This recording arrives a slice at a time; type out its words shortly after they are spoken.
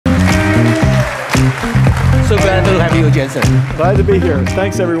So glad to have you, Jensen. Glad to be here.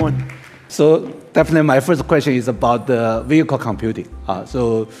 Thanks, everyone. So definitely my first question is about the vehicle computing.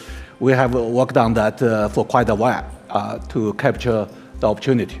 So we have worked on that for quite a while to capture the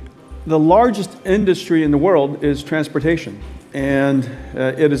opportunity. The largest industry in the world is transportation, and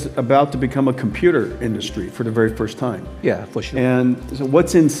it is about to become a computer industry for the very first time. Yeah, for sure. And so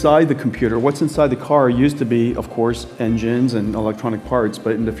what's inside the computer, what's inside the car used to be, of course, engines and electronic parts,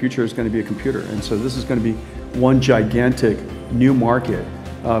 but in the future it's going to be a computer. And so this is going to be one gigantic new market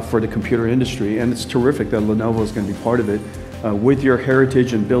for the computer industry, and it's terrific that Lenovo is going to be part of it. With your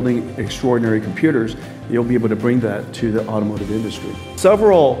heritage in building extraordinary computers, you'll be able to bring that to the automotive industry.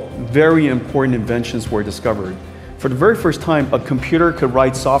 Several very important inventions were discovered. For the very first time, a computer could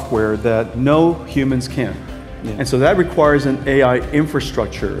write software that no humans can. Yeah. And so that requires an AI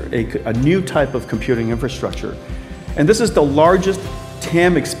infrastructure, a new type of computing infrastructure. And this is the largest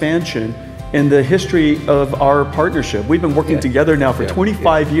TAM expansion in the history of our partnership. We've been working together now for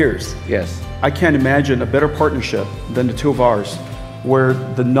 25 years. Yes. I can't imagine a better partnership than the two of ours, where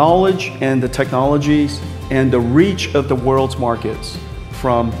the knowledge and the technologies and the reach of the world's markets,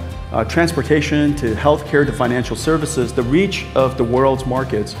 from transportation to healthcare to financial services, the reach of the world's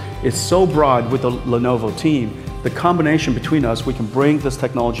markets is so broad with the Lenovo team. The combination between us, we can bring this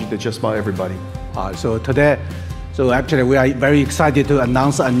technology to just about everybody. So actually we are very excited to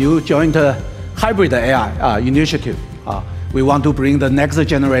announce a new joint hybrid AI initiative. We want to bring the next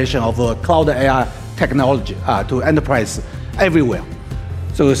generation of cloud AI technology to enterprise everywhere.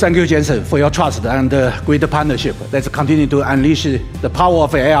 So thank you, Jensen, for your trust and great partnership. Let's continue to unleash the power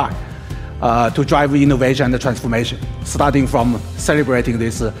of AI to drive innovation and transformation, starting from celebrating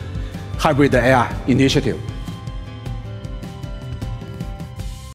this hybrid AI initiative.